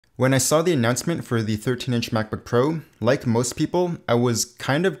When I saw the announcement for the 13-inch MacBook Pro, like most people, I was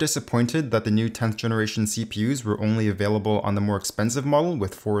kind of disappointed that the new 10th generation CPUs were only available on the more expensive model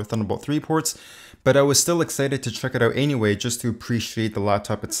with 4 Thunderbolt 3 ports, but I was still excited to check it out anyway just to appreciate the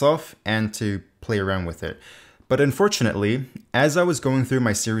laptop itself and to play around with it. But unfortunately, as I was going through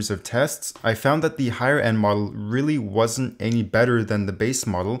my series of tests, I found that the higher end model really wasn't any better than the base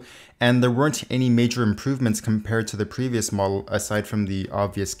model, and there weren't any major improvements compared to the previous model aside from the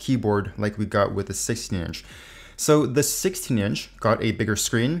obvious keyboard like we got with the 16-inch. So the 16-inch got a bigger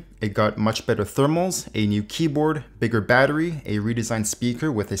screen, it got much better thermals, a new keyboard, bigger battery, a redesigned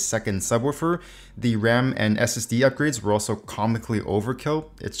speaker with a second subwoofer. The RAM and SSD upgrades were also comically overkill.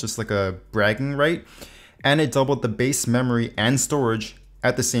 It's just like a bragging right. And it doubled the base memory and storage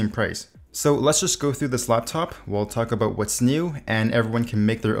at the same price. So let's just go through this laptop, we'll talk about what's new, and everyone can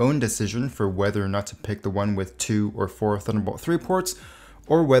make their own decision for whether or not to pick the one with 2 or 4 Thunderbolt 3 ports,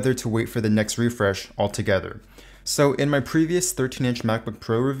 or whether to wait for the next refresh altogether. So in my previous 13-inch MacBook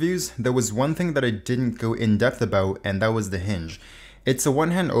Pro reviews, there was one thing that I didn't go in depth about, and that was the hinge. It's a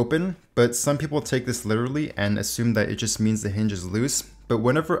one-hand open, but some people take this literally and assume that it just means the hinge is loose. But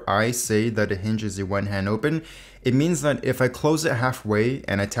whenever I say that a hinge is a one-hand open, it means that if I close it halfway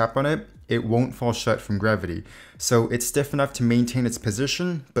and I tap on it, it won't fall shut from gravity. So it's stiff enough to maintain its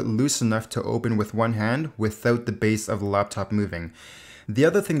position, but loose enough to open with one hand without the base of the laptop moving. The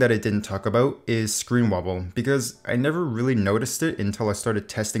other thing that I didn't talk about is screen wobble, because I never really noticed it until I started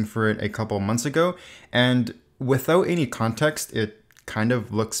testing for it a couple months ago, and without any context, it kind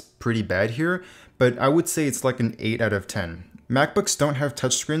of looks pretty bad here, but I would say it's like an 8 out of 10. MacBooks don't have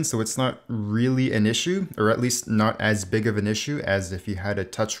touchscreens, so it's not really an issue, or at least not as big of an issue as if you had a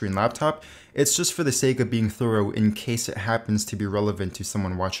touchscreen laptop. It's just for the sake of being thorough in case it happens to be relevant to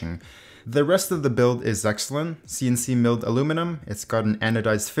someone watching. The rest of the build is excellent. CNC milled aluminum, it's got an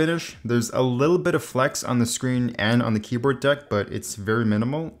anodized finish. There's a little bit of flex on the screen and on the keyboard deck, but it's very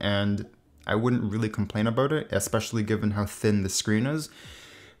minimal, and I wouldn't really complain about it, especially given how thin the screen is.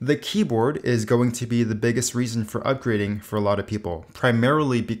 The keyboard is going to be the biggest reason for upgrading for a lot of people,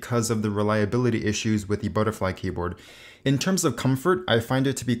 primarily because of the reliability issues with the Butterfly keyboard. In terms of comfort, I find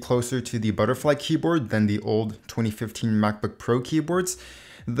it to be closer to the Butterfly keyboard than the old 2015 MacBook Pro keyboards.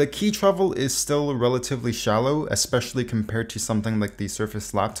 The key travel is still relatively shallow, especially compared to something like the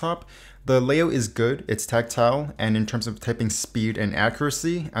Surface laptop. The layout is good, it's tactile, and in terms of typing speed and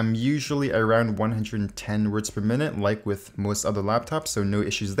accuracy, I'm usually around 110 words per minute, like with most other laptops, so no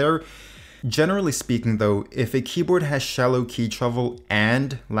issues there. Generally speaking though, if a keyboard has shallow key travel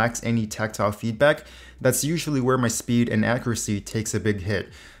and lacks any tactile feedback, that's usually where my speed and accuracy takes a big hit.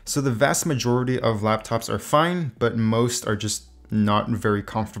 So the vast majority of laptops are fine, but most are just not very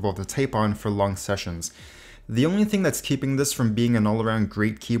comfortable to type on for long sessions. The only thing that's keeping this from being an all-around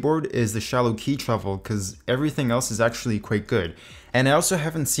great keyboard is the shallow key travel, because everything else is actually quite good. And I also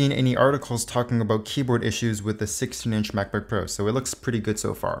haven't seen any articles talking about keyboard issues with the 16-inch MacBook Pro, so it looks pretty good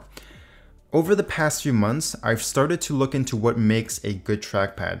so far. Over the past few months, I've started to look into what makes a good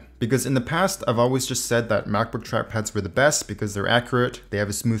trackpad, because in the past, I've always just said that MacBook trackpads were the best because they're accurate, they have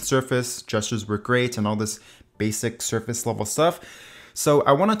a smooth surface, gestures work great, and all this basic surface level stuff. So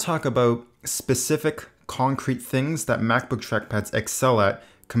I want to talk about specific concrete things that MacBook trackpads excel at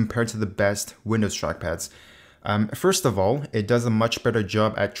compared to the best Windows trackpads. First of all, it does a much better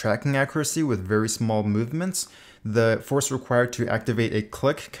job at tracking accuracy with very small movements. The force required to activate a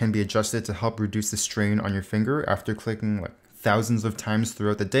click can be adjusted to help reduce the strain on your finger after clicking like thousands of times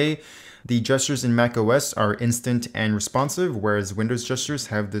throughout the day. The gestures in macOS are instant and responsive, whereas Windows gestures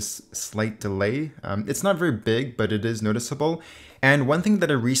have this slight delay. It's not very big, but it is noticeable. And one thing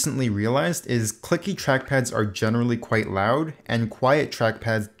that I recently realized is clicky trackpads are generally quite loud, and quiet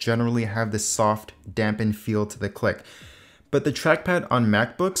trackpads generally have this soft, dampened feel to the click. But the trackpad on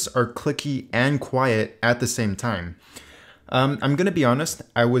MacBooks are clicky and quiet at the same time. I'm gonna be honest,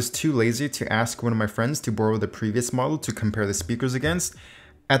 I was too lazy to ask one of my friends to borrow the previous model to compare the speakers against.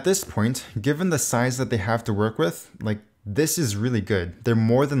 At this point, given the size that they have to work with, like, this is really good. They're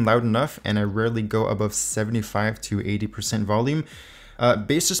more than loud enough, and I rarely go above 75 to 80% volume.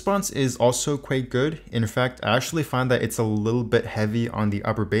 Bass response is also quite good. In fact, I actually find that it's a little bit heavy on the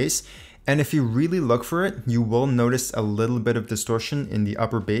upper bass, and if you really look for it, you will notice a little bit of distortion in the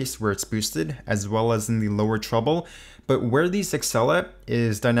upper bass where it's boosted, as well as in the lower treble. But where these excel at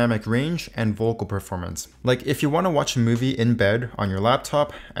is dynamic range and vocal performance. Like, if you want to watch a movie in bed on your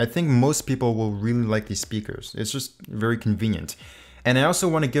laptop, I think most people will really like these speakers. It's just very convenient. And I also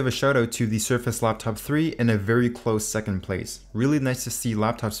want to give a shout out to the Surface Laptop 3 in a very close second place. Really nice to see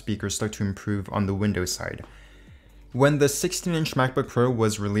laptop speakers start to improve on the Windows side. When the 16-inch MacBook Pro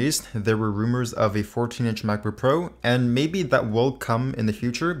was released, there were rumors of a 14-inch MacBook Pro, and maybe that will come in the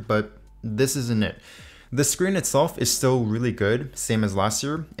future, but this isn't it. The screen itself is still really good, same as last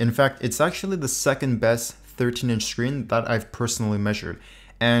year. In fact, it's actually the second best 13-inch screen that I've personally measured.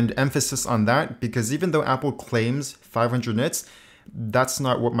 And emphasis on that, because even though Apple claims 500 nits, that's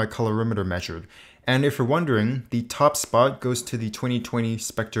not what my colorimeter measured. And if you're wondering, the top spot goes to the 2020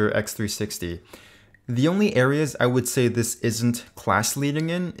 Spectre X360. The only areas I would say this isn't class leading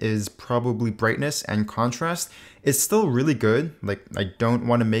in is probably brightness and contrast. It's still really good, like I don't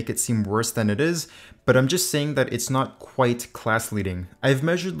want to make it seem worse than it is, but I'm just saying that it's not quite class leading. I've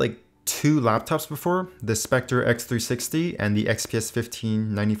measured like two laptops before, the Spectre X360 and the XPS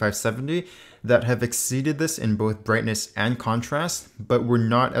 15 9570, that have exceeded this in both brightness and contrast, but were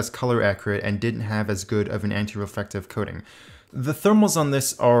not as color accurate and didn't have as good of an anti-reflective coating. The thermals on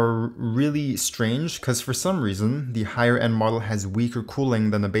this are really strange because for some reason, the higher end model has weaker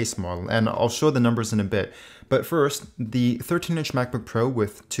cooling than the base model, and I'll show the numbers in a bit. But first, the 13-inch MacBook Pro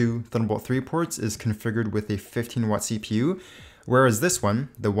with two Thunderbolt 3 ports is configured with a 15-watt CPU, whereas this one,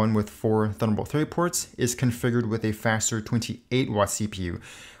 the one with four Thunderbolt 3 ports, is configured with a faster 28-watt CPU,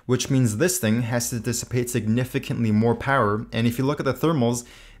 which means this thing has to dissipate significantly more power, and if you look at the thermals,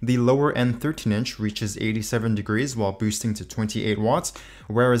 the lower end 13-inch reaches 87 degrees while boosting to 28 watts,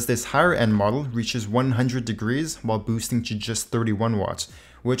 whereas this higher end model reaches 100 degrees while boosting to just 31 watts,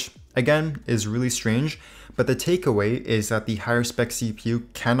 which again is really strange, but the takeaway is that the higher spec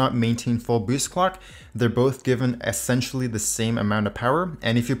CPU cannot maintain full boost clock. They're both given essentially the same amount of power,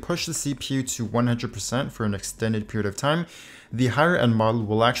 and if you push the CPU to 100% for an extended period of time, the higher end model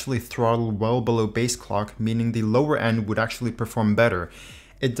will actually throttle well below base clock, meaning the lower end would actually perform better.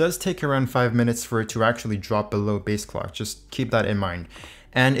 It does take around 5 minutes for it to actually drop below base clock, just keep that in mind.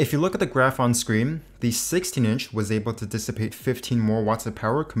 And if you look at the graph on screen, the 16-inch was able to dissipate 15 more watts of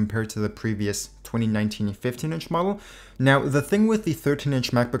power compared to the previous 2019 15-inch model. Now, the thing with the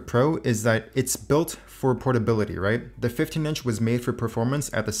 13-inch MacBook Pro is that it's built for portability, right? The 15-inch was made for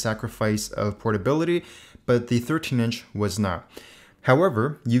performance at the sacrifice of portability, but the 13-inch was not.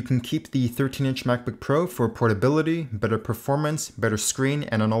 However, you can keep the 13-inch MacBook Pro for portability, better performance, better screen,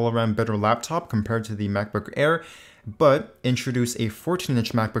 and an all-around better laptop compared to the MacBook Air, but introduce a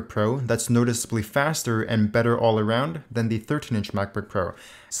 14-inch MacBook Pro that's noticeably faster and better all around than the 13-inch MacBook Pro.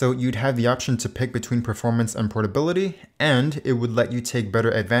 So you'd have the option to pick between performance and portability, and it would let you take better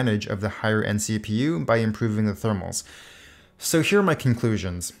advantage of the higher end CPU by improving the thermals. So here are my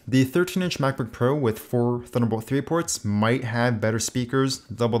conclusions. The 13-inch MacBook Pro with four Thunderbolt 3 ports might have better speakers,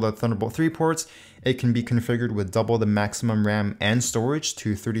 double the Thunderbolt 3 ports. It can be configured with double the maximum RAM and storage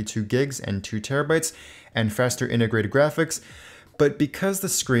to 32 gigs and 2 terabytes, and faster integrated graphics. But because the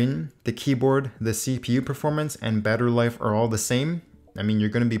screen, the keyboard, the CPU performance, and battery life are all the same, I mean, you're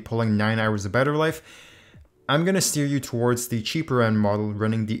going to be pulling 9 hours of battery life, I'm going to steer you towards the cheaper end model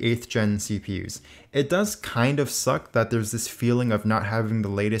running the 8th gen CPUs. It does kind of suck that there's this feeling of not having the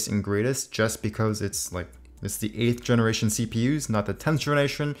latest and greatest just because it's the 8th generation CPUs, not the 10th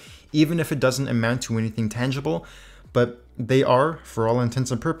generation, even if it doesn't amount to anything tangible, but they are, for all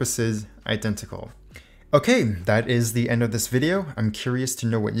intents and purposes, identical. Okay, that is the end of this video. I'm curious to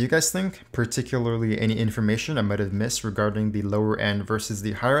know what you guys think, particularly any information I might have missed regarding the lower end versus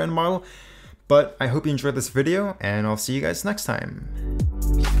the higher end model. But I hope you enjoyed this video, and I'll see you guys next time.